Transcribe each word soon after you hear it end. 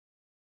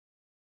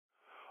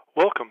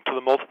Welcome to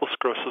the Multiple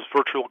Sclerosis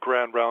Virtual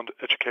Grand Round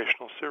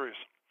Educational Series.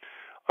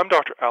 I'm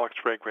Dr. Alex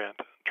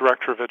Rae-Grant,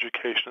 Director of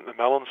Education at the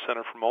Mellen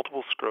Center for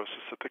Multiple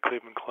Sclerosis at the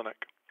Cleveland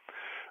Clinic.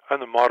 I'm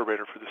the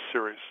moderator for this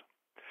series.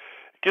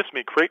 It gives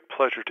me great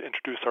pleasure to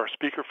introduce our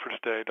speaker for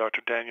today,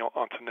 Dr. Daniel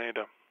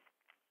Ontaneda.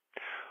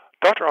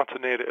 Dr.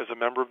 Ontaneda is a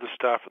member of the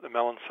staff at the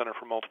Mellen Center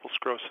for Multiple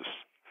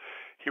Sclerosis.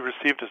 He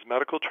received his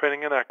medical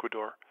training in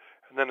Ecuador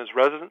and then his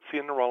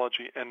residency in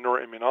neurology and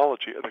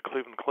neuroimmunology at the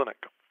Cleveland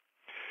Clinic.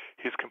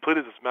 He's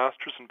completed his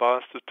master's in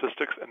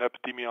biostatistics and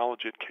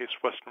epidemiology at Case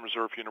Western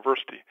Reserve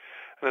University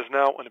and is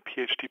now in a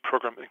PhD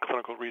program in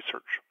clinical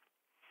research.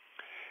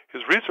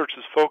 His research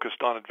is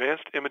focused on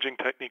advanced imaging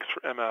techniques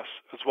for MS,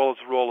 as well as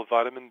the role of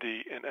vitamin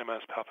D in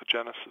MS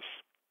pathogenesis.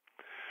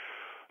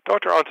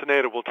 Dr.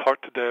 Ontaneda will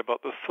talk today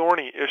about the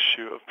thorny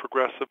issue of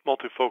progressive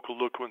multifocal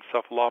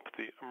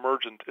leukoencephalopathy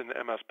emergent in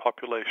the MS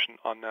population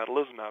on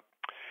natalizumab.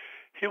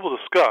 He will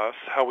discuss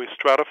how we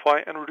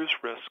stratify and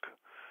reduce risk,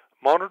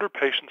 monitor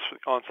patients for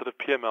the onset of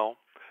PML,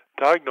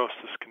 diagnose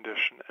this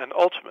condition, and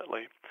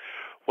ultimately,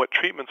 what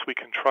treatments we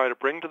can try to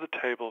bring to the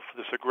table for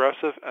this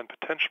aggressive and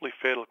potentially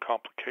fatal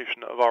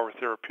complication of our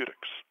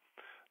therapeutics.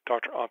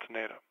 Dr.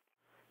 Ontaneda.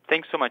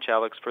 Thanks so much,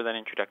 Alex, for that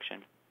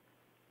introduction.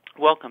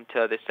 Welcome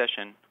to this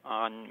session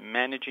on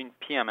managing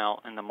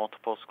PML in the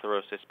multiple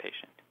sclerosis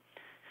patient.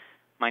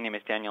 My name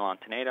is Daniel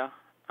Ontaneda,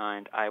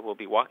 and I will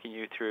be walking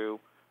you through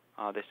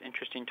this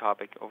interesting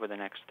topic over the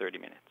next 30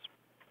 minutes.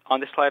 On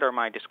this slide are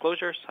my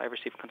disclosures. I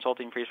received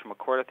consulting fees from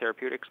Acorda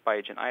Therapeutics,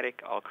 Biogen Idec,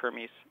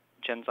 Alkermes,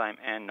 Genzyme,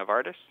 and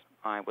Novartis.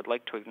 I would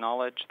like to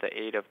acknowledge the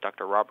aid of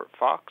Dr. Robert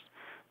Fox,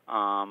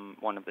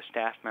 one of the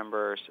staff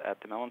members at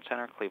the Mellen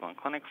Center, Cleveland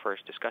Clinic, for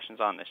his discussions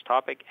on this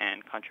topic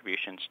and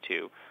contributions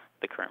to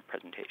the current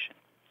presentation.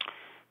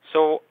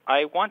 So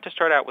I want to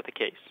start out with a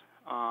case,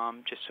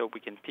 just so we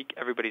can pique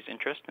everybody's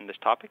interest in this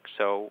topic.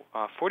 So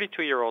a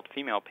 42-year-old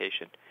female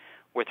patient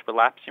with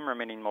relapsing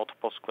remitting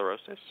multiple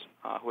sclerosis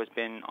who has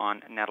been on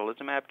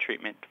natalizumab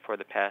treatment for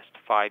the past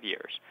 5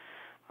 years.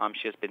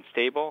 She has been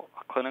stable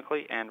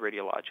clinically and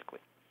radiologically.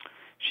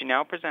 She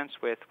now presents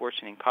with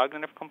worsening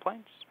cognitive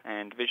complaints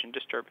and vision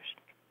disturbance.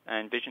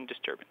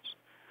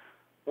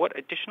 What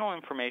additional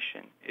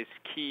information is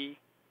key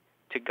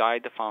to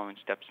guide the following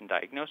steps in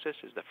diagnosis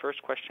is the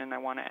first question I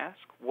want to ask.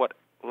 What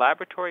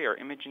laboratory or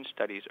imaging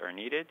studies are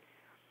needed?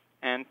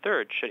 And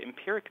third, should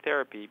empiric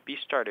therapy be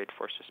started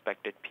for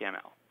suspected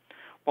PML?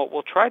 What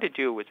we'll try to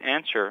do is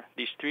answer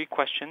these three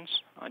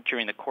questions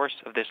during the course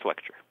of this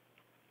lecture.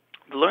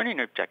 The learning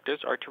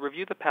objectives are to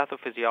review the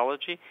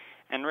pathophysiology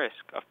and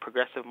risk of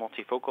progressive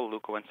multifocal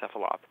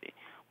leukoencephalopathy,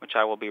 which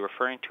I will be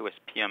referring to as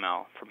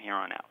PML from here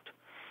on out,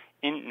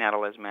 in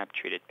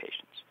natalizumab-treated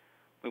patients.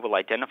 We will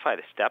identify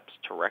the steps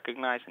to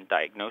recognize and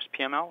diagnose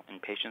PML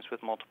in patients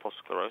with multiple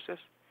sclerosis,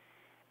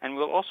 and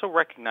we'll also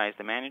recognize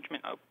the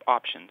management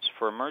options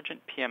for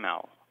emergent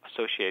PML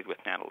associated with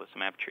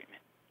natalizumab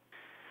treatment.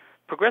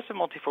 Progressive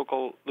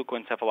multifocal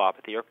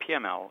leukoencephalopathy, or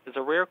PML, is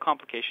a rare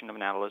complication of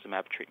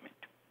natalizumab treatment.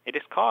 It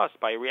is caused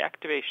by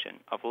reactivation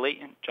of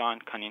latent John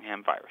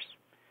Cunningham virus.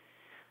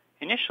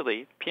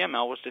 Initially,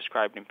 PML was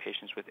described in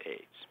patients with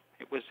AIDS.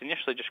 It was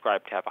initially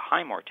described to have a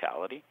high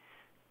mortality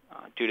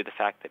due to the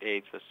fact that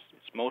AIDS was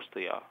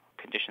mostly a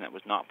condition that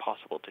was not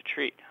possible to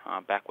treat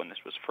back when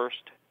this was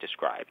first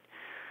described.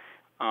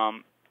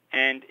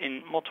 And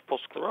in multiple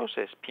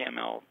sclerosis,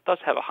 PML does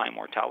have a high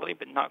mortality,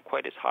 but not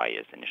quite as high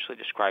as initially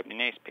described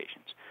in AIDS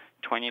patients,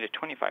 20 to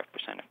 25%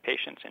 of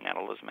patients in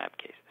natalizumab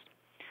cases.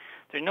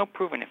 There's no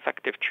proven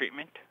effective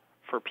treatment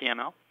for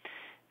PML,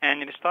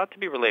 and it is thought to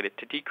be related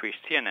to decreased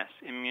CNS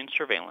immune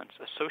surveillance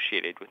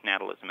associated with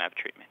natalizumab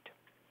treatment.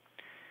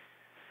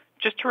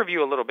 Just to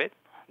review a little bit,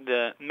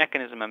 the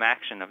mechanism of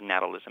action of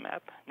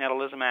natalizumab.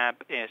 Natalizumab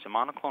is a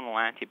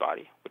monoclonal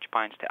antibody which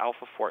binds to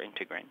alpha-4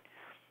 integrin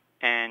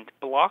and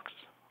blocks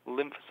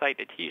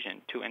lymphocyte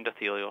adhesion to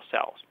endothelial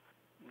cells,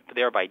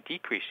 thereby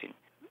decreasing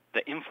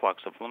the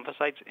influx of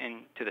lymphocytes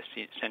into the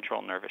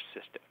central nervous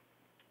system.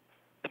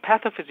 The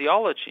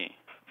pathophysiology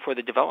for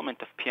the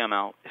development of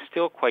PML is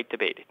still quite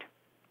debated.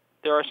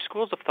 There are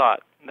schools of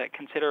thought that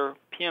consider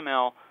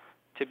PML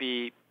to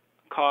be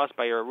caused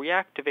by a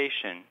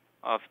reactivation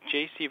of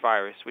JC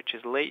virus, which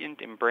is latent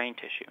in brain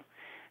tissue,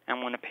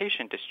 and when a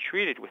patient is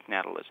treated with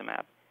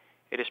natalizumab,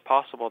 it is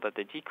possible that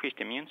the decreased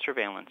immune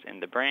surveillance in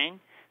the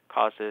brain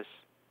causes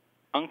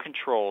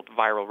uncontrolled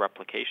viral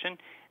replication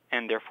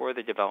and therefore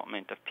the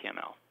development of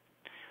PML.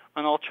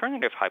 An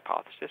alternative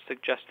hypothesis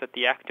suggests that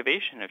the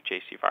activation of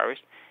JC virus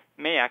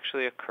may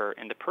actually occur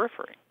in the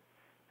periphery,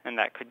 and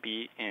that could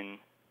be in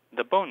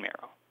the bone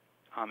marrow.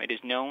 It is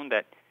known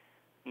that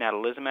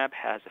natalizumab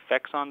has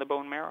effects on the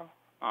bone marrow,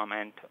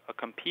 and a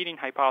competing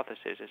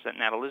hypothesis is that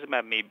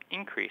natalizumab may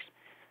increase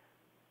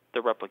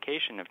the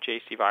replication of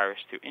JC virus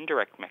through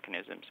indirect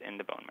mechanisms in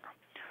the bone marrow.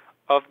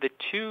 Of the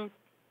two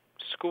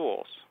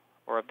schools,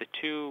 or of the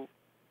two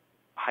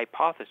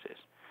hypotheses,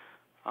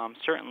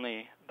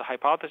 certainly the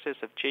hypothesis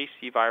of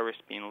JC virus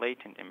being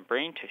latent in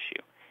brain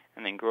tissue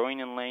and then growing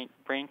in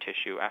brain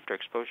tissue after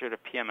exposure to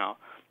PML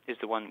is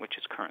the one which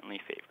is currently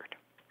favored.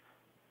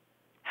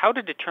 How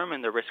to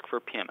determine the risk for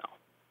PML?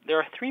 There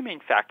are three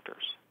main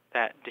factors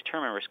that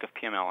determine risk of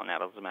PML in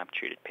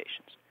natalizumab-treated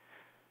patients.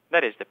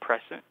 That is the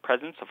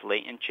presence of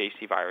latent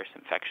JC virus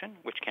infection,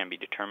 which can be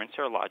determined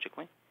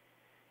serologically,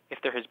 if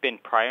there has been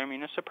prior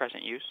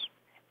immunosuppressant use,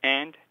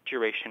 and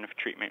duration of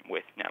treatment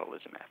with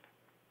natalizumab.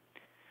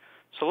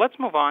 So let's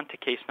move on to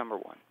case number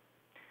 1.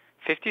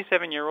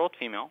 57-year-old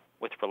female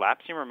with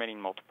relapsing remitting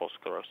multiple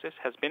sclerosis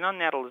has been on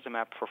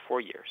natalizumab for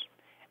 4 years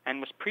and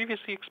was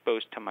previously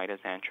exposed to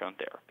mitoxantrone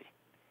therapy.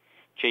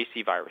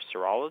 JC virus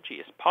serology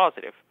is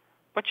positive,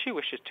 but she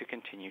wishes to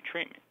continue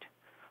treatment.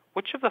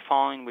 Which of the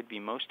following would be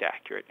most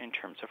accurate in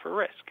terms of her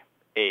risk?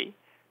 A,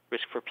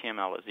 risk for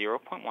PML is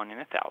 0.1 in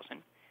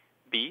 1,000.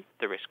 B,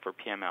 the risk for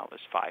PML is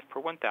 5 per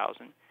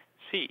 1,000.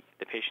 C,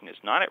 the patient is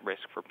not at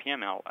risk for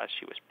PML as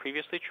she was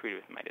previously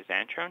treated with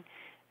mitoxantrone.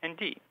 And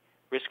D,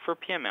 risk for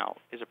PML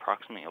is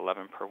approximately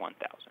 11 per 1,000.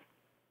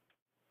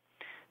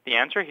 The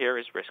answer here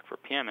is risk for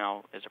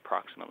PML is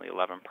approximately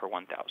 11 per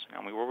 1,000,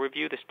 and we will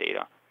review this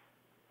data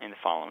in the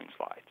following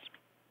slides.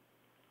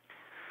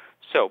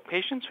 So,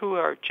 patients who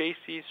are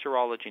JC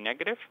serology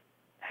negative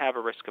have a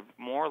risk of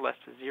more or less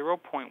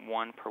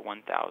 0.1 per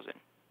 1,000.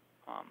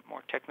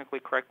 More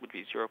technically correct would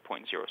be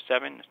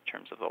 0.07 in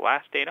terms of the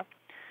last data.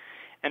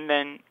 And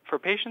then for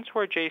patients who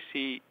are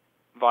JC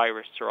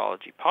virus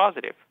serology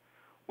positive,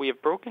 we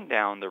have broken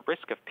down the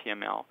risk of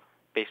PML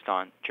based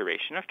on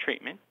duration of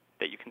treatment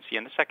that you can see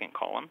in the second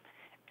column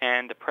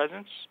and the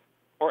presence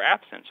or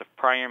absence of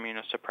prior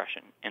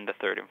immunosuppression in the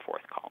third and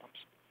fourth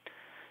columns.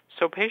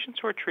 So patients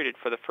who are treated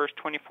for the first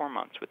 24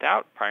 months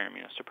without prior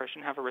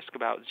immunosuppression have a risk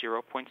about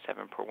 0.7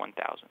 per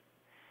 1,000.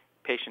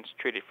 Patients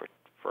treated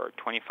for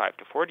 25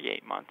 to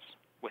 48 months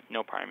with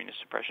no prior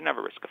immunosuppression have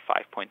a risk of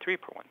 5.3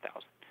 per 1,000.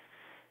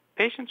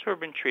 Patients who have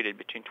been treated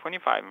between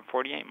 25 and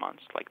 48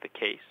 months, like the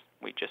case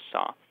we just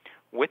saw,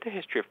 with a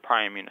history of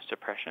prior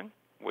immunosuppression,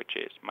 which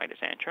is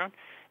mitoxantrone,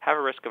 have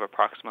a risk of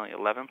approximately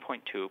 11.2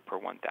 per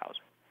 1,000.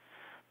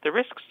 The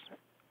risks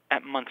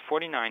at month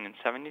 49 and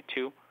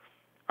 72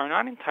 are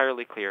not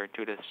entirely clear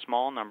due to the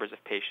small numbers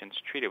of patients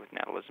treated with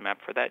natalizumab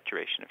for that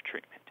duration of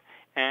treatment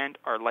and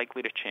are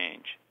likely to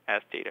change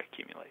as data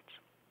accumulates.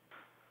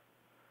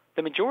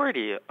 The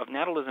majority of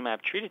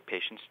natalizumab-treated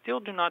patients still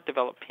do not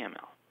develop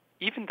PML,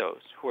 even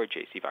those who are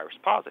JC virus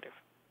positive.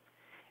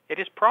 It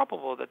is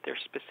probable that there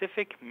are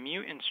specific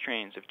mutant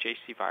strains of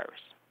JC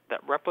virus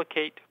that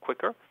replicate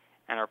quicker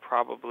and are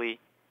probably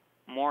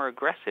more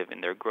aggressive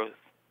in their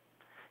growth.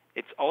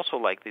 It's also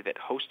likely that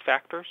host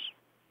factors,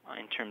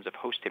 in terms of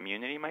host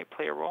immunity, might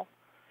play a role.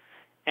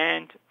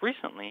 And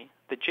recently,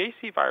 the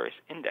JC virus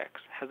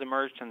index has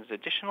emerged as an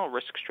additional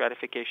risk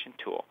stratification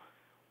tool,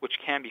 which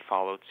can be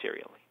followed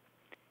serially.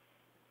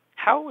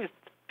 How is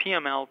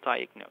PML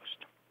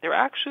diagnosed? There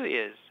actually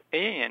is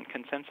AAN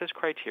consensus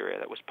criteria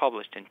that was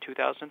published in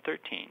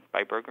 2013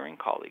 by Berger and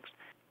colleagues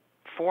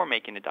for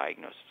making a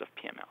diagnosis of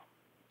PML.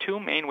 Two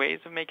main ways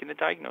of making the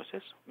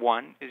diagnosis.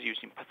 One is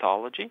using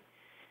pathology,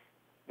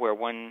 where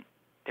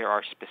there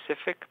are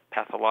specific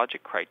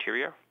pathologic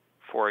criteria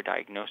for a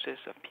diagnosis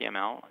of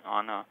PML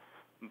on a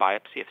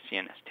biopsy of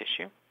CNS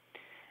tissue.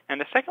 And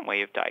the second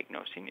way of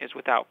diagnosing is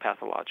without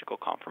pathological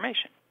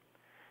confirmation.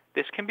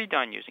 This can be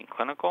done using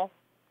clinical,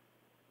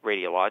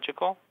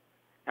 radiological,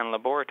 and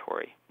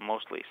laboratory,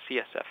 mostly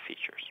CSF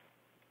features.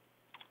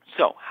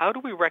 So, how do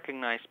we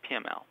recognize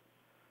PML?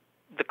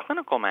 The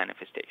clinical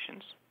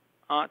manifestations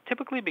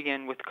typically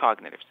begin with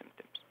cognitive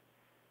symptoms.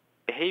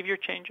 Behavior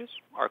changes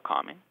are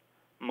common.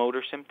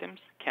 Motor symptoms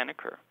can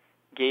occur.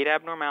 Gait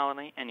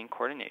abnormality and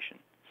incoordination,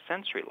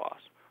 sensory loss,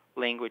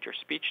 language or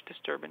speech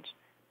disturbance,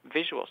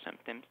 visual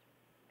symptoms,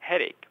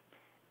 headache,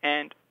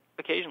 and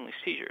occasionally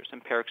seizures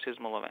and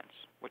paroxysmal events,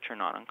 which are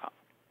not uncommon.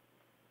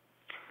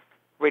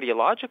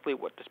 Radiologically,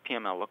 what does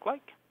PML look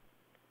like?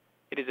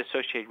 It is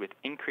associated with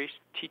increased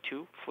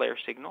T2 flare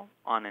signal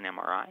on an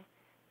MRI.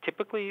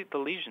 Typically, the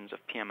lesions of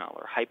PML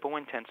are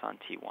hypointense on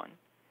T1.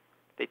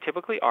 They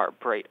typically are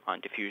bright on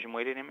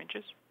diffusion-weighted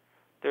images.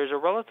 There's a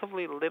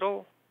relatively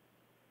little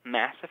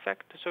mass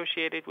effect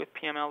associated with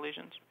PML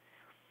lesions.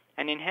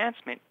 And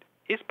enhancement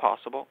is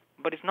possible,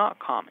 but is not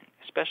common,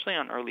 especially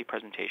on early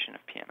presentation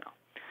of PML.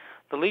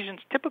 The lesions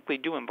typically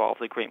do involve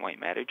the great white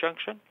matter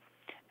junction,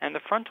 and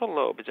the frontal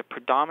lobe is a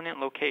predominant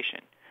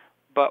location,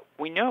 but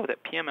we know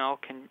that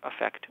PML can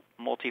affect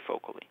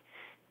multifocally,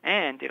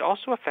 and it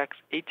also affects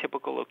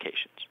atypical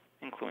locations,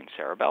 including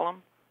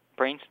cerebellum,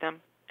 brainstem,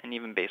 and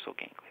even basal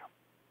ganglia.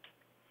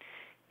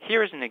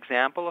 Here is an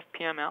example of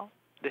PML.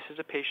 This is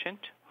a patient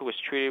who was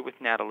treated with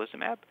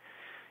natalizumab.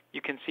 You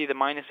can see the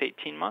minus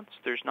 18 months.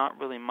 There's not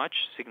really much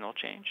signal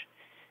change.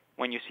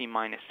 When you see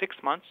minus 6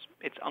 months,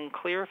 it's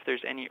unclear if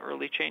there's any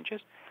early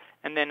changes.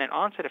 And then at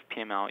onset of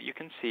PML, you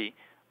can see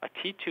a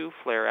T2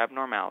 flare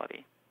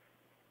abnormality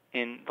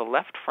in the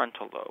left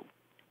frontal lobe,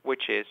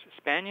 which is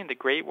spanning the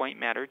great white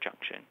matter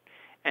junction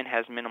and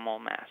has minimal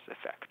mass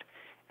effect.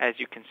 As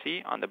you can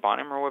see on the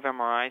bottom row of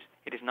MRIs,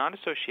 it is not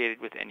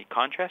associated with any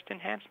contrast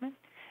enhancement,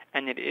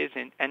 and it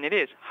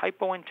is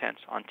hypointense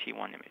on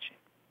T1 imaging.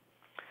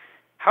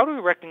 How do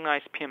we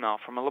recognize PML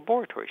from a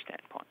laboratory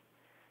standpoint?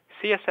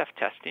 CSF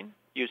testing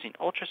using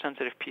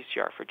ultrasensitive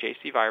PCR for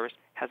JC virus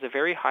has a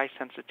very high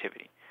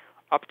sensitivity,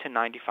 up to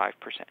 95%.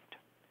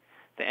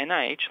 The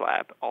NIH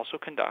lab also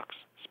conducts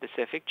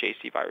specific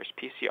JC virus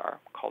PCR,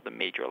 called the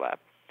major lab,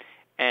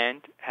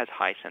 and has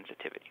high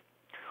sensitivity.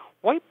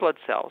 White blood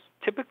cells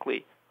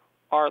typically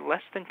are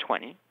less than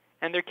 20,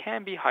 and there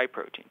can be high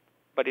protein,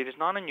 but it is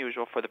not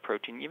unusual for the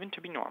protein even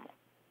to be normal.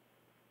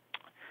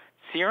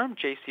 Serum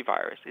JC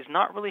virus is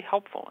not really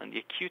helpful in the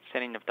acute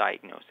setting of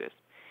diagnosis.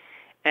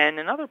 And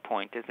another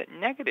point is that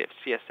negative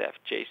CSF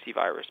JC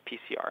virus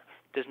PCR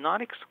does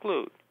not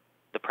exclude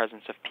the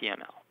presence of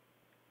PML.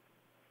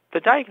 The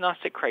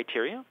diagnostic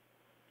criteria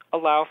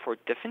allow for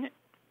definite,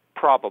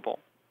 probable,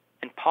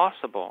 and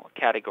possible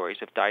categories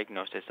of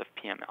diagnosis of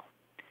PML.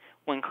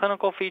 When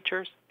clinical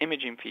features,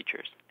 imaging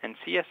features, and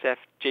CSF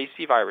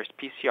JC virus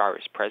PCR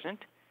is present,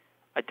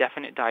 a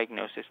definite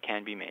diagnosis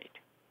can be made.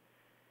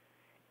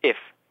 If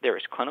there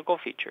is clinical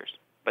features,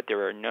 but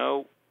there are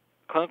no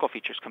clinical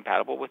features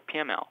compatible with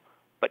PML,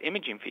 but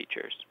imaging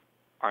features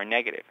are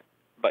negative,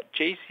 but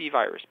JC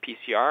virus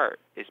PCR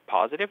is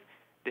positive,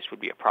 this would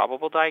be a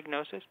probable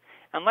diagnosis.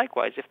 And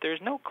likewise, if there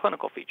is no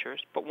clinical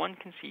features, but one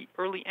can see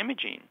early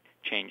imaging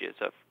changes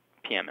of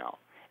PML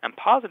and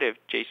positive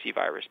JC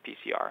virus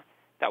PCR,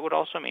 that would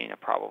also mean a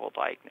probable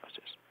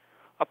diagnosis.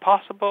 A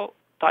possible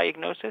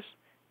diagnosis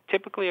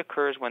typically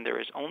occurs when there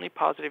is only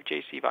positive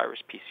JC virus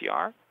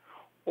PCR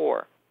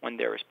or when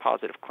there is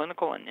positive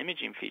clinical and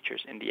imaging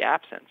features in the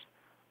absence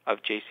of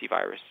JC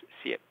virus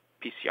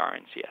PCR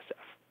and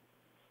CSF.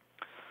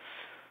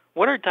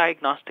 What are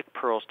diagnostic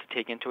pearls to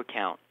take into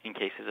account in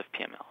cases of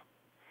PML?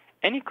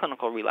 Any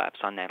clinical relapse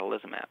on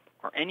natalizumab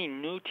or any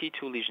new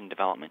T2 lesion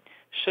development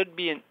should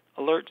be an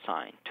alert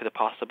sign to the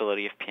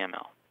possibility of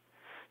PML.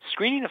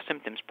 Screening of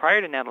symptoms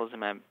prior to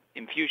natalizumab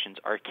infusions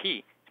are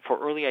key for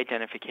early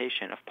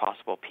identification of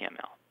possible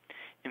PML.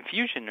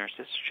 Infusion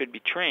nurses should be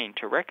trained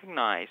to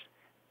recognize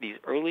these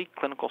early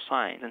clinical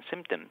signs and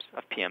symptoms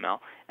of PML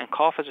and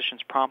call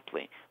physicians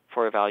promptly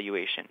for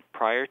evaluation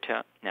prior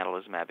to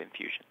natalizumab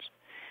infusions.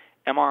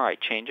 MRI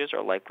changes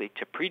are likely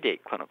to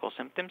predate clinical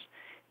symptoms,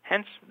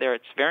 hence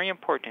it's very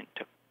important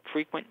to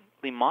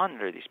frequently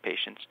monitor these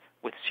patients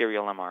with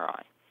serial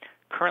MRI.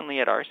 Currently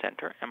at our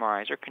center,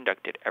 MRIs are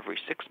conducted every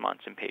 6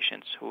 months in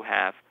patients who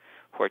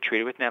are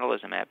treated with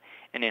natalizumab,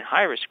 and in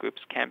high-risk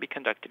groups can be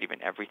conducted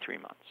even every 3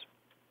 months.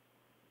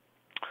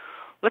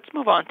 Let's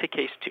move on to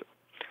case 2.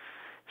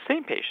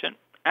 Same patient,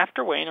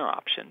 after weighing her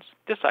options,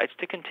 decides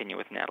to continue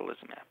with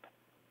natalizumab.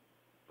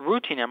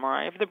 Routine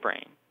MRI of the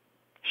brain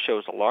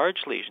shows a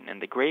large lesion in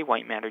the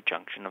gray-white matter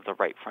junction of the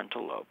right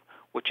frontal lobe,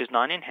 which is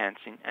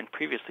non-enhancing and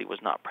previously was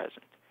not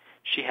present.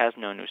 She has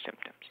no new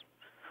symptoms.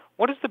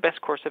 What is the best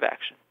course of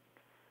action?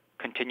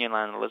 Continue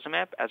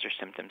natalizumab as her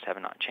symptoms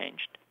have not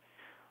changed.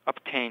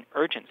 Obtain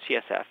urgent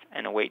CSF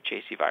and await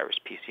JC virus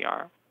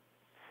PCR.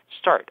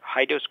 Start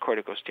high-dose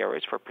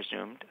corticosteroids for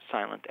presumed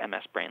silent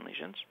MS brain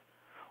lesions.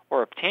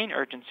 Or obtain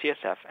urgent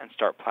CSF and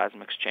start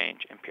plasma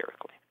exchange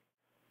empirically.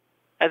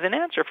 As an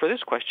answer for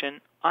this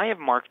question, I have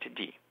marked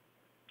D,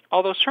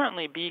 although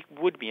certainly B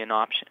would be an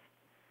option.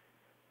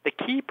 The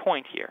key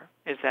point here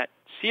is that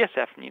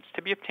CSF needs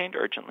to be obtained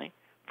urgently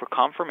for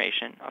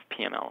confirmation of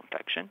PML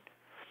infection,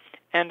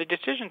 and the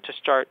decision to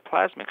start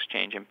plasma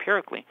exchange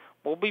empirically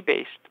will be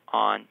based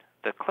on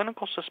the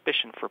clinical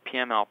suspicion for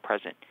PML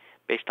present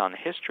based on the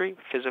history,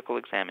 physical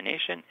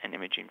examination, and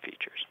imaging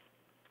features.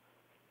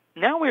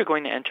 Now we are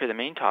going to enter the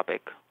main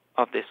topic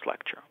of this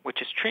lecture,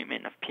 which is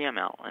treatment of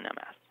PML and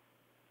MS.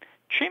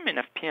 Treatment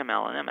of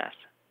PML and MS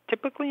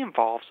typically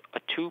involves a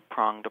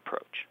two-pronged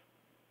approach.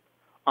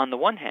 On the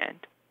one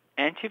hand,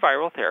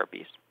 antiviral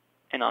therapies,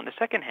 and on the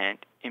second hand,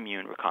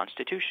 immune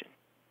reconstitution.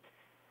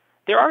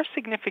 There are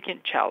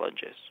significant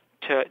challenges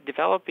to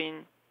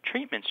developing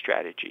treatment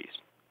strategies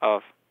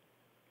of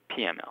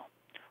PML.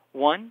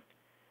 One,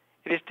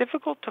 it is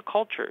difficult to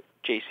culture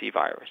JC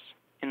virus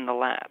in the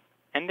lab,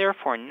 and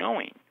therefore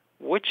knowing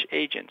which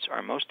agents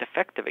are most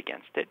effective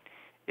against it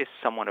is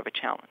somewhat of a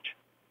challenge.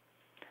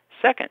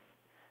 Second,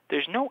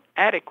 there's no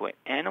adequate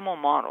animal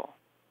model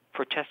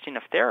for testing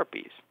of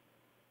therapies,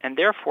 and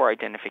therefore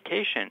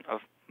identification of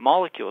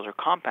molecules or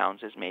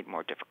compounds is made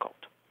more difficult.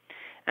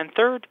 And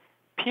third,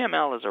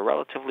 PML is a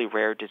relatively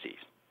rare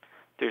disease.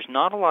 There's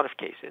not a lot of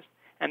cases,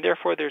 and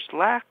therefore there's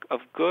lack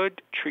of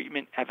good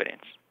treatment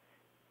evidence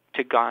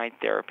to guide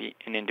therapy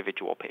in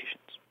individual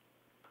patients.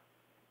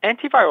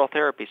 Antiviral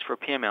therapies for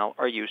PML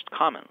are used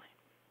commonly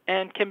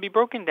and can be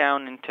broken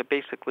down into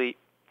basically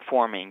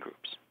 4 main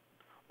groups.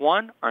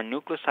 One are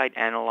nucleoside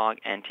analog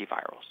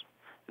antivirals.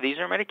 These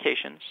are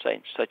medications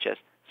such as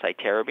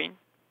cytarabine,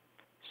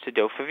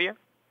 cidofovir,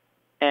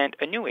 and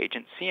a new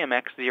agent,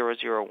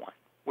 CMX-001,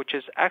 which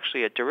is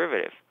actually a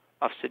derivative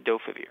of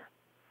cidofovir.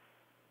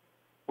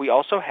 We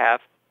also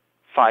have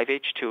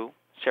 5-HT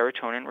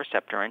serotonin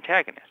receptor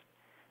antagonists.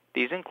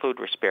 These include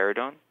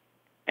risperidone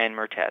and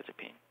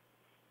mirtazapine.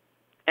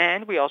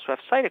 And we also have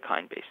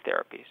cytokine-based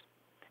therapies,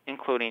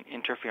 including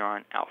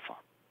interferon alpha.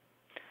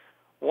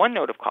 One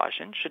note of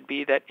caution should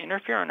be that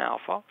interferon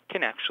alpha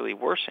can actually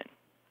worsen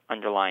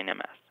underlying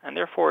MS, and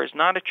therefore is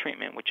not a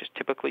treatment which is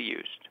typically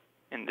used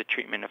in the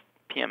treatment of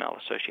PML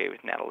associated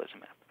with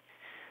natalizumab.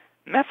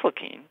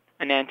 Mefloquine,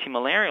 an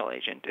antimalarial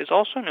agent, is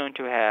also known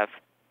to have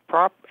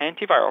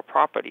antiviral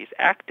properties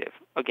active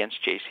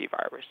against JC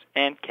virus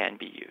and can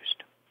be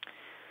used.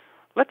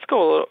 Let's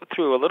go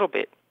through a little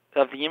bit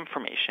of the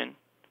information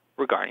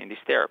regarding these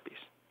therapies.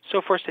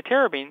 So for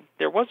cytarabine,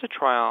 there was a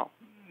trial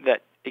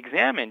that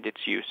examined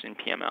its use in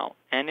PML,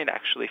 and it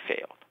actually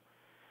failed.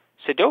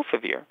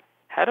 Cidofovir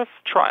had a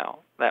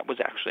trial that was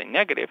actually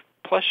negative,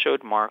 plus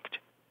showed marked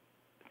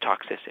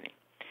toxicity.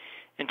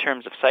 In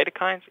terms of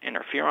cytokines,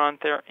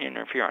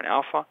 interferon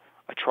alpha,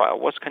 a trial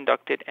was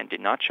conducted and did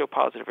not show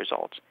positive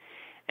results.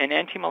 And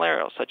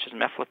antimalarials such as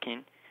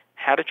mefloquine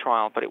had a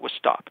trial, but it was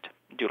stopped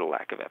due to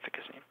lack of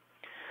efficacy.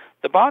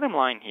 The bottom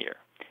line here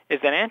is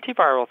that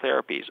antiviral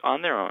therapies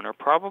on their own are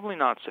probably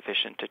not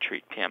sufficient to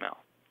treat PML.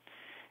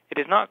 It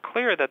is not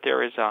clear that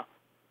there is a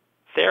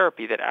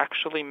therapy that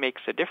actually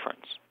makes a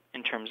difference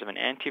in terms of an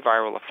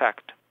antiviral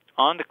effect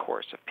on the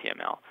course of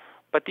PML,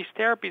 but these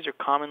therapies are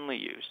commonly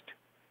used,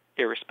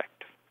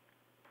 irrespective.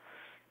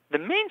 The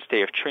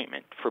mainstay of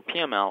treatment for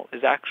PML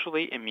is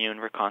actually immune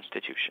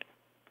reconstitution.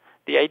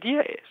 The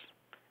idea is,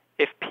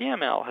 if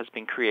PML has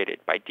been created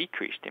by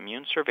decreased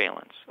immune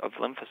surveillance of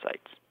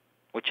lymphocytes,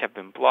 which have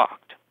been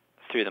blocked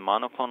through the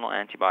monoclonal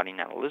antibody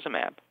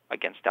natalizumab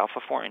against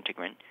alpha-4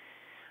 integrin,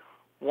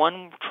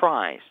 one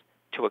tries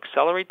to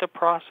accelerate the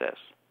process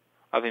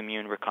of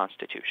immune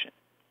reconstitution.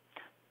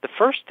 The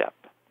first step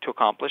to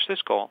accomplish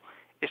this goal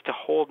is to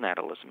hold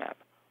natalizumab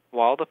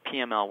while the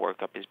PML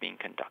workup is being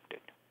conducted.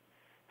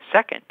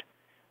 Second,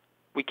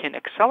 we can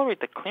accelerate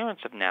the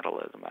clearance of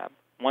natalizumab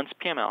once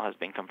PML has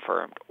been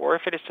confirmed or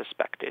if it is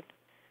suspected,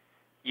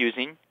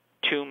 using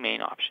two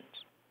main options.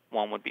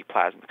 One would be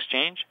plasma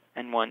exchange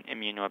and one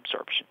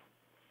immunoabsorption.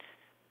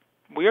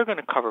 We are going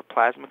to cover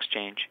plasma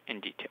exchange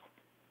in detail.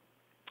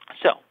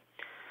 So,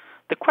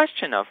 the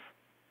question of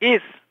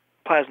is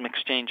plasma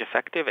exchange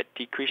effective at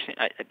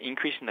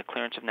increasing the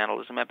clearance of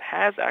natalizumab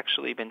has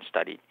actually been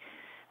studied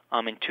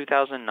in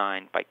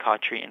 2009 by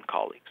Kotri and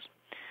colleagues.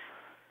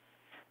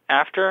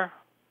 After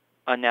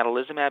a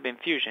natalizumab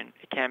infusion,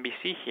 it can be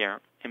seen here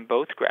in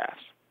both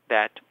graphs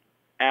that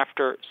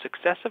after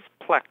successive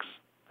plex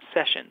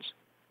sessions,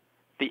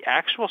 the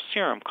actual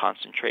serum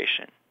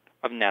concentration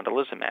of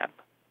natalizumab,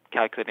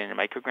 calculated in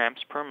micrograms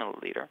per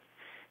milliliter,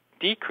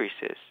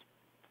 decreases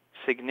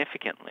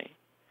significantly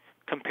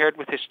compared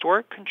with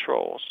historic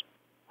controls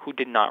who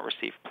did not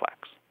receive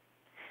plex.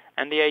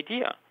 And the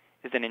idea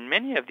is that in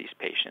many of these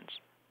patients,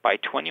 by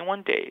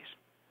 21 days,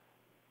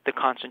 the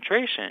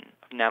concentration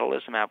of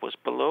natalizumab was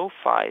below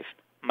 5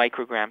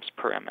 micrograms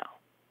per ml.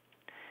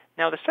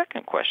 Now the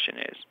second question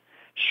is,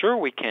 sure,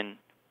 we can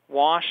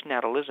wash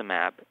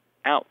natalizumab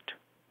out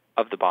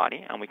of the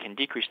body and we can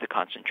decrease the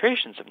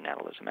concentrations of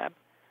natalizumab,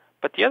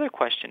 but the other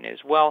question is,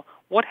 well,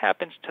 what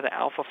happens to the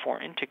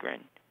alpha-4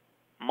 integrin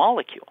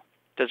molecule?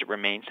 Does it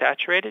remain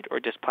saturated, or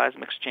does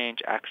plasma exchange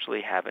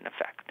actually have an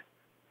effect?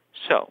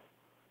 So,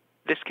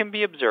 this can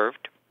be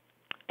observed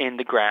in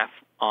the graph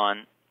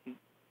on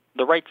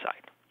the right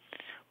side,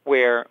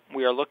 where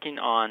we are looking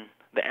on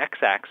the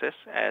x-axis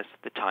as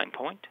the time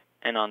point,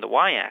 and on the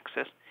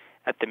y-axis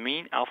at the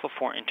mean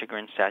alpha-4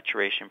 integrin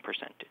saturation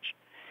percentage.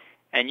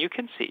 And you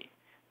can see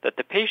that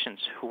the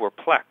patients who were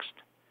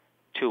plexed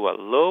to a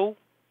low,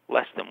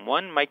 less than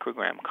 1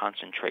 microgram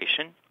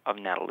concentration of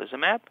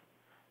natalizumab,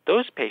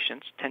 those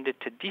patients tended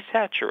to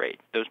desaturate,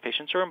 those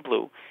patients are in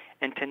blue,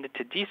 and tended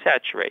to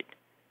desaturate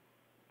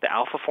the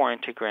alpha-4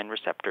 integrin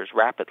receptors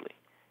rapidly,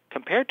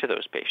 compared to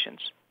those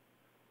patients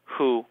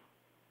who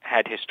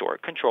had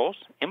historic controls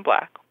in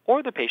black,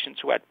 or the patients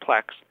who had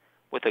plex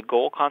with a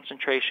goal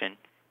concentration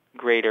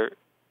greater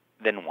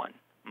than 1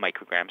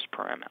 micrograms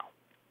per ml.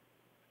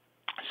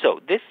 So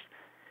this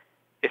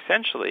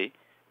essentially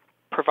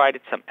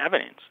provided some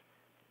evidence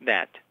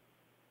that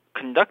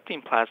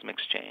conducting plasma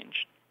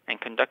exchange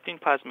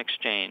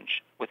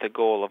with a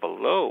goal of a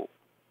low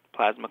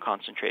plasma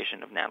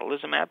concentration of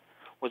natalizumab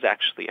was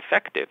actually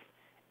effective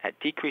at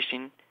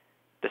decreasing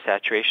the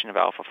saturation of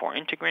alpha-4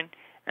 integrin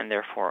and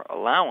therefore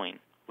allowing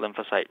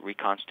lymphocyte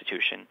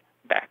reconstitution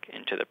back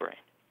into the brain.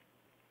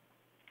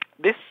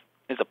 This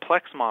is a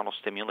plex model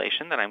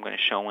stimulation that I'm going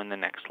to show in the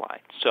next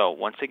slide. So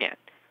once again,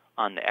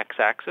 on the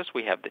x-axis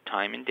we have the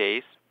time in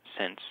days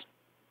since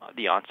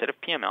the onset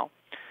of PML,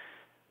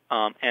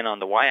 and on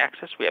the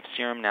y-axis we have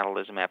serum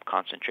natalizumab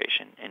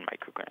concentration in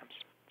micrograms.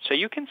 So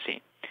you can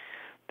see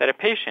that a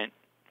patient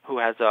who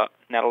has a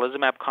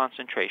natalizumab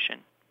concentration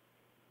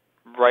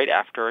right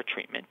after a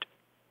treatment,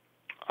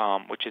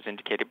 which is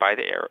indicated by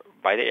the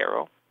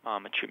arrow,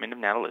 a treatment of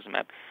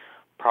natalizumab,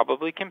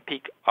 probably can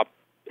peak up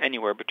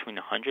anywhere between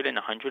 100 and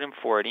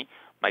 140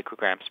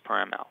 micrograms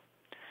per ml.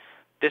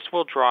 This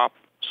will drop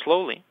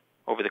slowly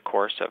over the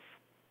course of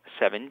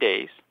 7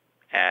 days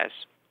as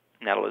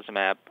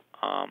natalizumab,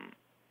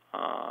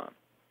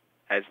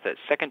 as the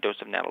second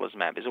dose of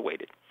natalizumab is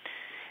awaited.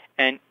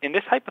 And in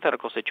this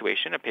hypothetical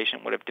situation, a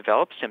patient would have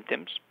developed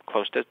symptoms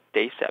close to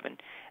day 7,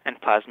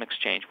 and plasma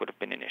exchange would have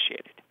been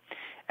initiated.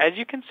 As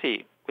you can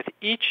see, with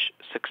each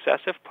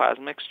successive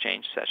plasma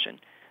exchange session,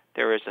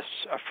 there is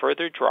a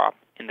further drop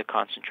in the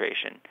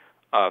concentration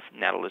of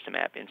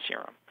natalizumab in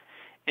serum,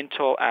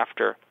 until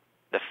after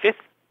the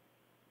fifth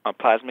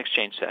plasma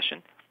exchange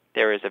session,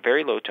 there is a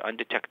very low to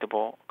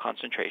undetectable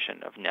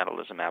concentration of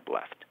natalizumab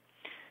left.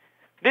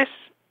 This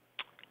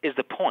is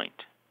the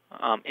point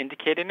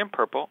indicated in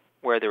purple,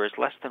 where there is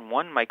less than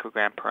 1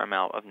 microgram per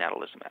ml of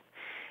natalizumab.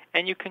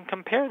 And you can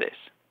compare this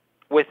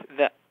with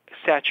the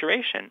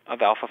saturation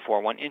of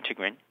alpha-4-1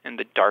 integrin in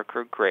the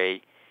darker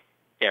gray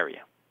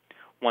area.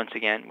 Once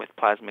again, with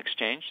plasma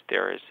exchange,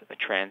 there is a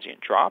transient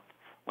drop.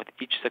 With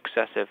each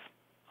successive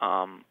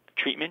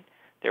treatment,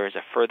 there is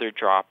a further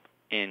drop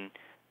in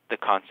the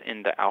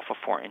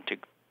alpha-4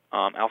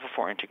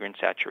 integrin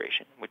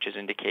saturation, which is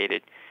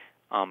indicated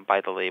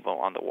by the label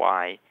on the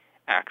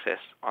y-axis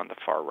on the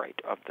far right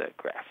of the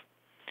graph.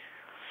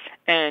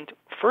 And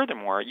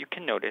furthermore, you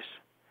can notice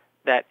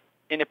that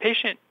in a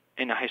patient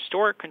in a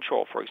historic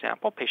control, for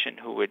example, a patient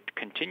who would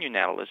continue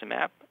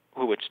natalizumab,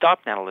 who would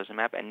stop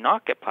natalizumab and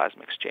not get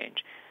plasma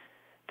exchange,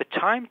 the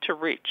time to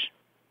reach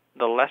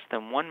the less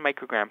than 1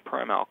 microgram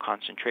per ml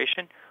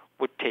concentration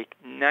would take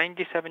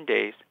 97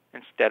 days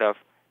instead of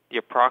the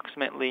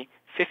approximately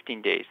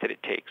 15 days that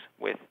it takes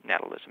with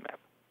natalizumab.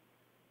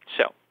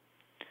 So,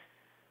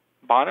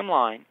 bottom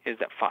line is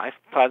that 5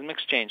 plasma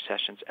exchange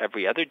sessions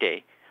every other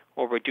day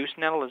will reduce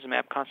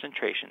natalizumab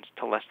concentrations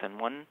to less than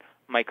 1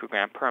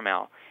 microgram per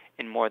ml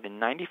in more than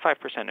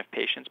 95% of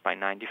patients by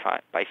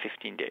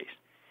 15 days.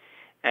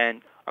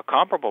 And a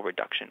comparable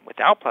reduction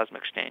without plasma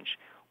exchange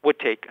would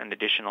take an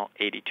additional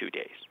 82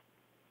 days.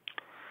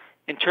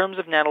 In terms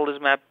of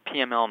natalizumab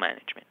PML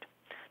management,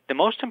 the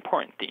most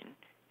important thing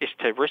is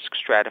to risk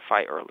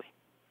stratify early.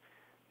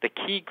 The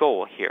key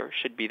goal here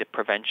should be the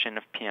prevention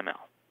of PML.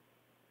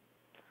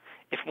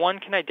 If one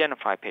can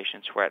identify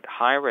patients who are at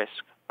high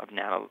risk of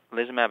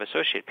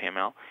natalizumab-associated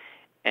PML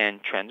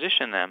and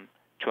transition them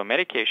to a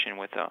medication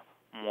with a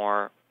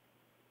more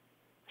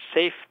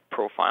safe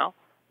profile,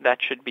 that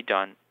should be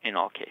done in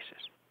all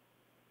cases.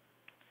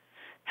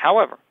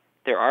 However,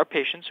 there are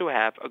patients who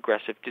have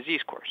aggressive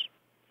disease course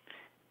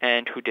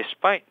and who,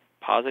 despite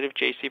positive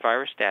JC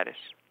virus status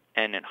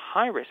and in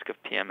high risk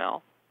of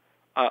PML,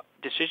 a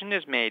decision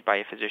is made by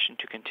a physician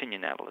to continue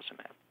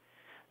natalizumab.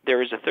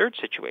 There is a third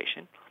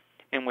situation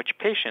in which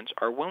patients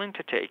are willing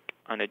to take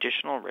an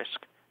additional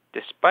risk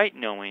despite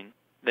knowing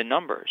the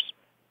numbers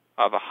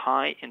of a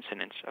high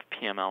incidence of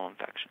PML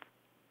infection.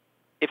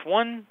 If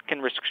one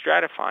can risk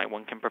stratify,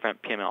 one can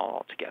prevent PML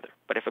altogether.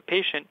 But if a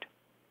patient,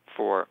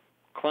 for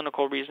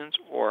clinical reasons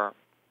or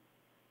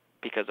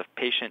because of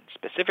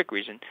patient-specific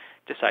reason,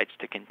 decides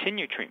to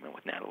continue treatment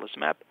with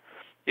natalizumab,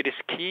 it is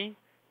key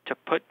to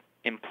put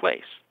in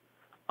place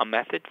a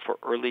method for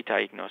early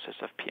diagnosis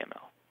of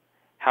PML.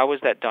 How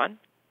is that done?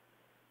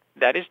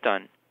 That is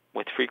done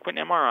with frequent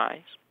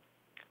MRIs,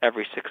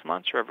 every 6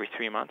 months or every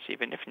 3 months,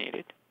 even if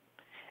needed,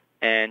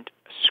 and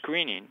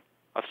screening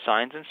of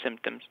signs and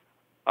symptoms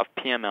of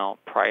PML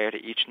prior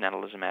to each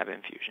natalizumab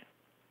infusion.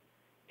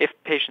 If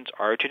patients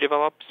are to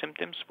develop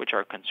symptoms which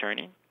are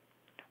concerning,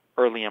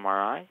 early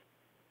MRI,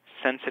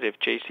 sensitive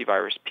JC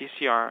virus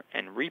PCR,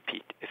 and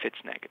repeat if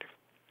it's negative.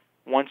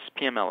 Once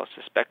PML is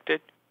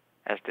suspected,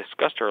 as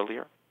discussed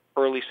earlier,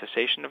 early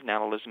cessation of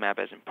natalizumab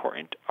is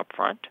important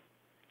upfront,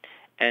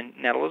 and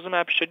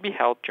natalizumab should be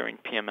held during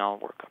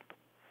PML workup.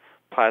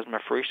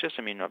 Plasmapheresis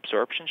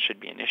immunoabsorption should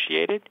be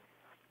initiated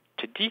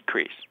to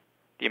decrease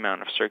the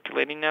amount of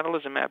circulating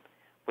natalizumab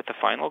with the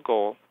final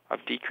goal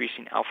of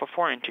decreasing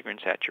alpha-4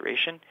 integrin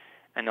saturation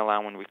and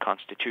allowing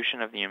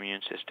reconstitution of the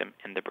immune system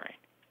in the brain.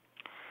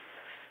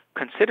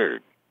 Consider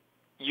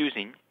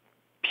using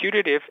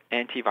putative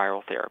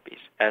antiviral therapies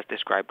as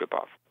described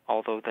above.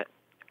 Although the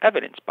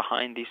evidence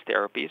behind these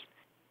therapies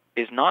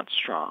is not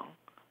strong,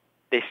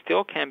 they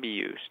still can be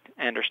used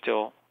and are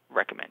still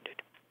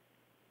recommended.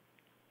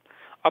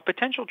 A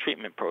potential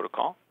treatment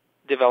protocol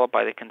developed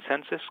by the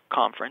Consensus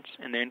Conference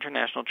in the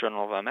International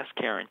Journal of MS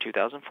Care in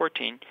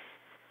 2014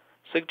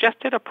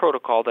 suggested a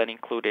protocol that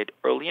included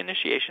early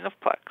initiation of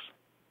PLEX,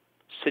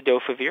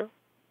 cidofovir,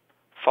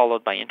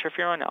 followed by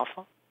interferon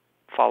alpha,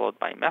 followed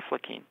by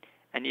mefloquine,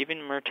 and even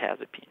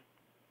mirtazapine.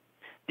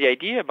 The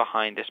idea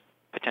behind this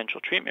potential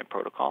treatment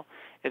protocol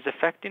is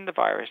affecting the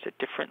virus at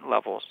different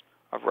levels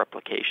of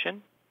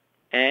replication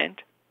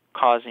and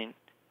causing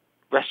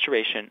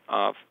restoration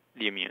of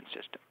the immune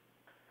system.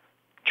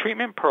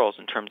 Treatment pearls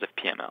in terms of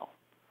PML.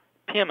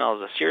 PML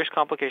is a serious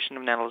complication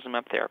of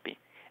natalizumab therapy,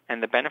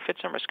 and the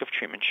benefits and risk of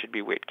treatment should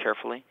be weighed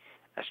carefully,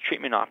 as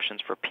treatment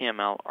options for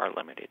PML are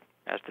limited,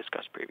 as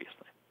discussed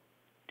previously.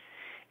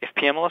 If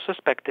PML is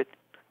suspected,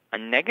 a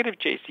negative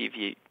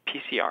JCV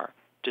PCR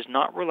does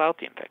not rule out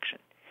the infection,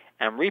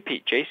 and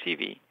repeat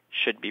JCV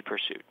should be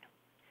pursued.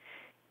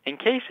 In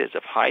cases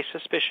of high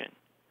suspicion,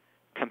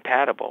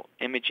 compatible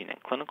imaging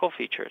and clinical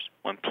features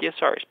when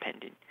PSR is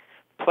pending,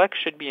 PLEX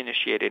should be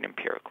initiated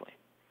empirically.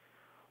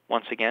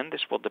 Once again,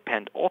 this will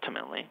depend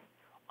ultimately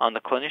on the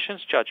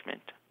clinician's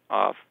judgment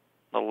of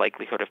the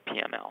likelihood of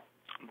PML.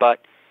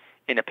 But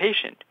in a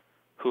patient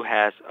who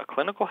has a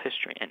clinical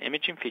history and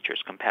imaging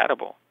features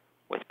compatible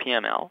with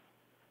PML,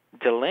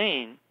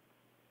 delaying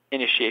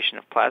initiation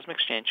of plasma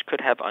exchange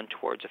could have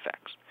untoward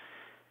effects.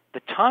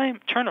 The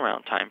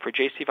turnaround time for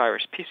JC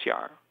virus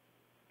PCR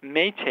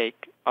may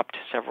take up to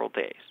several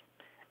days,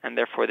 and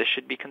therefore this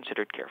should be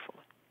considered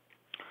carefully.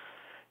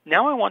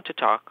 Now I want to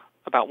talk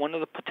about one of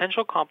the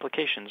potential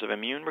complications of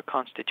immune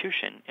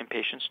reconstitution in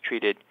patients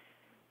treated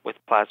with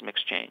plasma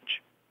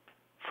exchange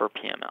for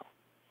PML.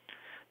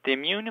 The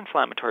immune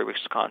inflammatory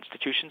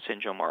reconstitution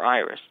syndrome, or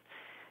IRIS,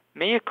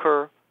 may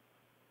occur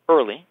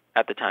early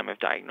at the time of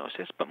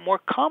diagnosis, but more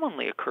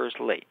commonly occurs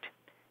late,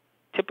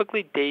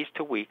 typically days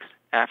to weeks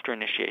after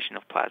initiation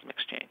of plasma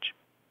exchange.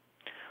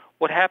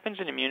 What happens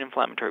in immune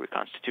inflammatory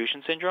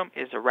reconstitution syndrome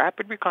is a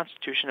rapid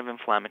reconstitution of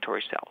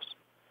inflammatory cells.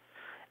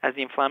 As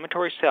the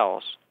inflammatory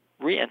cells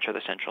re-enter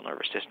the central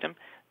nervous system,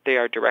 they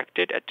are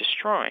directed at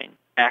destroying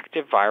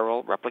active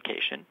viral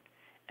replication,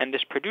 and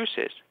this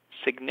produces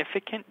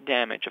significant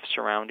damage of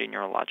surrounding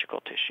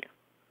neurological tissue.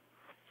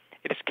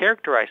 It is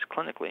characterized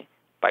clinically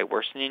by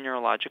worsening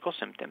neurological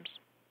symptoms.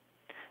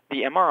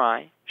 The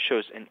MRI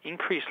shows an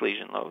increased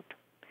lesion load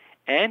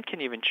and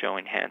can even show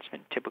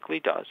enhancement, typically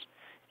does,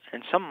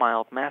 and some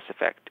mild mass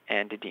effect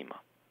and edema.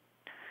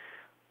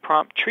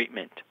 Prompt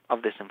treatment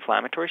of this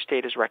inflammatory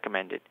state is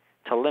recommended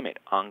to limit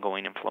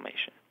ongoing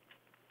inflammation.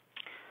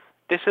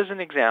 This is an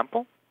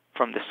example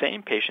from the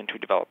same patient who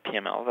developed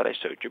PML that I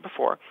showed you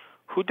before,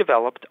 who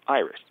developed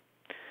IRIS.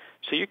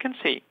 So you can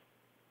see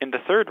in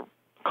the third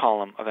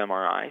column of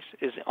MRIs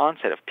is the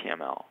onset of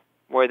PML,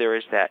 where there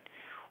is that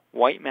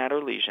white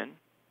matter lesion,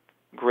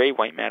 gray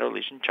white matter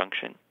lesion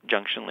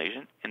junction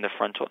lesion in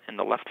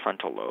the left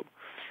frontal lobe.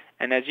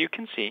 And as you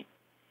can see,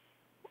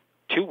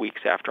 2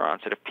 weeks after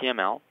onset of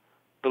PML,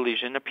 the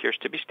lesion appears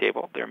to be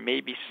stable. There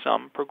may be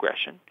some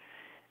progression.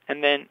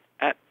 And then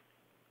at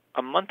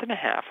a month and a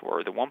half,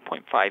 or the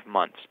 1.5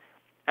 months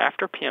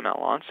after PML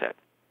onset,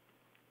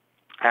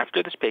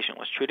 after this patient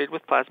was treated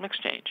with plasma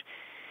exchange,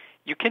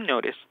 you can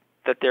notice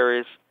that there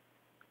is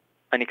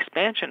an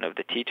expansion of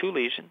the T2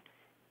 lesion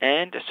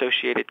and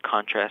associated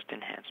contrast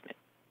enhancement.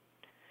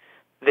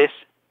 This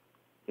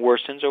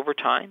worsens over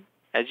time,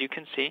 as you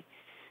can see,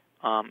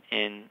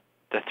 in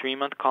the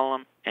 3-month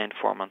column and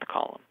 4-month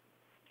column.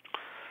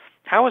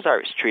 How is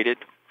IRIS treated?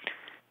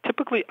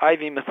 Typically,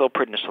 IV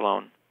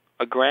methylprednisolone,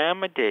 a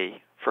gram a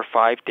day for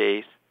 5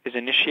 days, is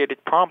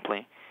initiated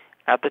promptly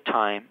at the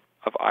time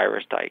of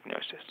IRIS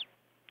diagnosis.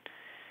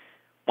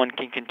 One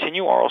can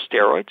continue oral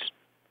steroids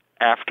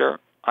after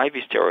IV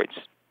steroids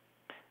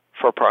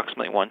for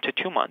approximately 1 to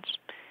 2 months,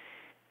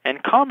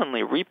 and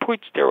commonly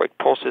repeat steroid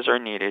pulses are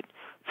needed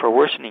for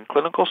worsening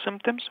clinical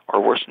symptoms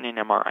or worsening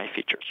MRI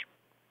features.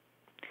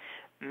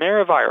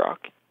 Maraviroc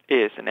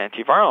is an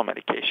antiviral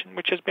medication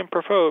which has been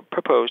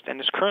proposed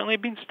and is currently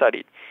being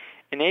studied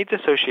in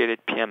AIDS-associated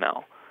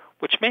PML,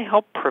 which may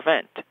help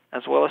prevent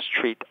as well as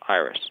treat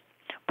IRIS,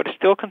 but is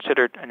still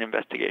considered an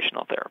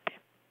investigational therapy.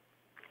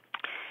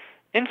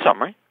 In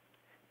summary,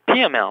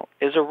 PML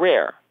is a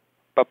rare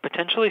but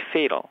potentially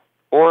fatal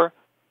or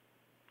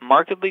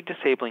markedly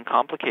disabling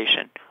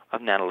complication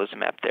of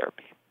natalizumab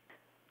therapy.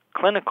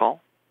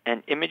 Clinical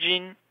and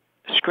imaging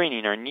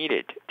screening are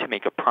needed to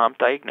make a prompt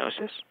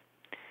diagnosis.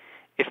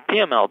 If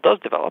PML does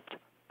develop,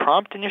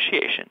 prompt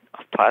initiation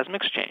of plasma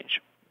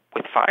exchange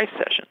with 5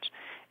 sessions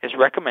is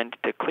recommended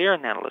to clear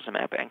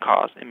natalizumab and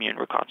cause immune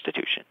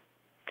reconstitution.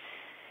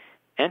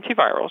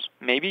 Antivirals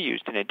may be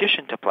used in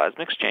addition to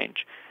plasma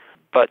exchange,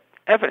 but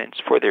evidence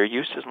for their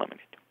use is limited.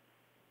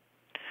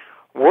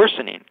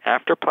 Worsening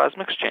after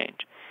plasma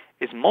exchange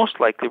is most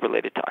likely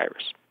related to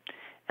IRIS,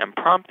 and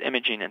prompt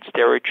imaging and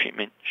steroid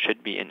treatment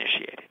should be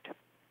initiated.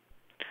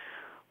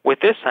 With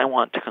this, I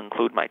want to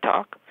conclude my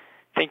talk.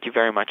 Thank you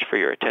very much for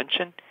your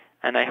attention,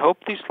 and I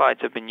hope these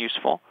slides have been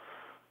useful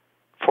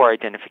for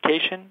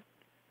identification,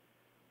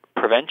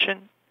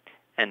 prevention,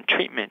 and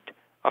treatment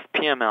of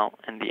PML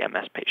in the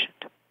MS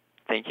patient.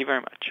 Thank you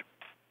very much.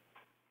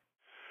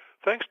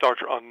 Thanks,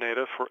 Dr.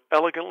 Ontaneda, for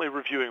elegantly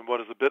reviewing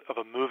what is a bit of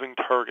a moving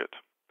target.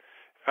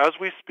 As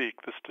we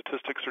speak, the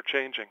statistics are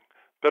changing,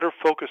 better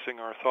focusing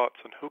our thoughts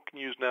on who can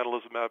use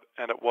natalizumab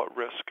and at what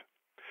risk.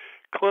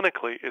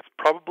 Clinically, it's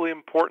probably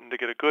important to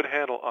get a good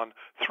handle on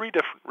 3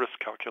 different risk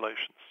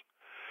calculations.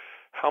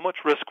 How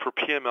much risk for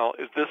PML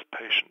is this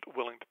patient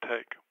willing to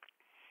take?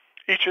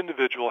 Each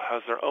individual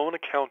has their own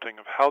accounting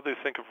of how they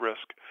think of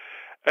risk,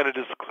 and it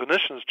is the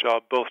clinician's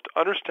job both to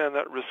understand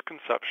that risk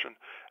conception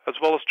as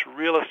well as to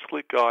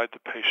realistically guide the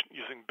patient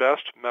using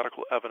best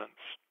medical evidence.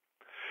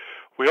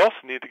 We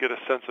also need to get a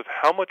sense of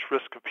how much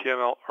risk of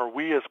PML are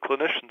we as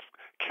clinicians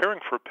caring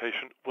for a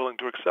patient willing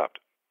to accept.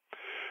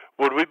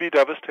 Would we be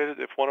devastated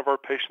if one of our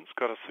patients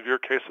got a severe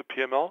case of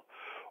PML,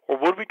 or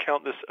would we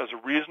count this as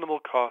a reasonable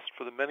cost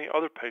for the many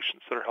other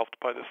patients that are helped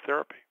by this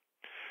therapy?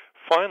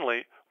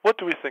 Finally, what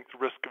do we think the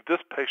risk of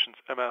this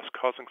patient's MS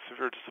causing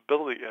severe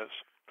disability is?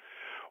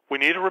 We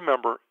need to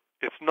remember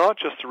it's not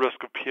just the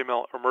risk of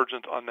PML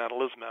emergent on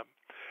natalizumab,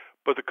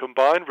 but the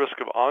combined risk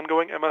of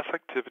ongoing MS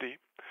activity,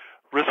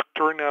 risk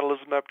during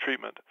natalizumab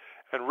treatment,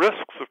 and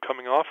risks of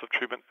coming off of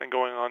treatment and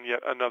going on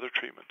yet another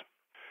treatment.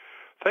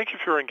 Thank you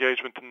for your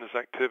engagement in this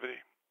activity.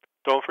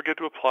 Don't forget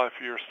to apply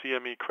for your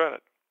CME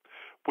credit.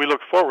 We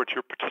look forward to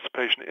your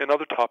participation in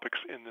other topics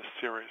in this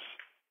series.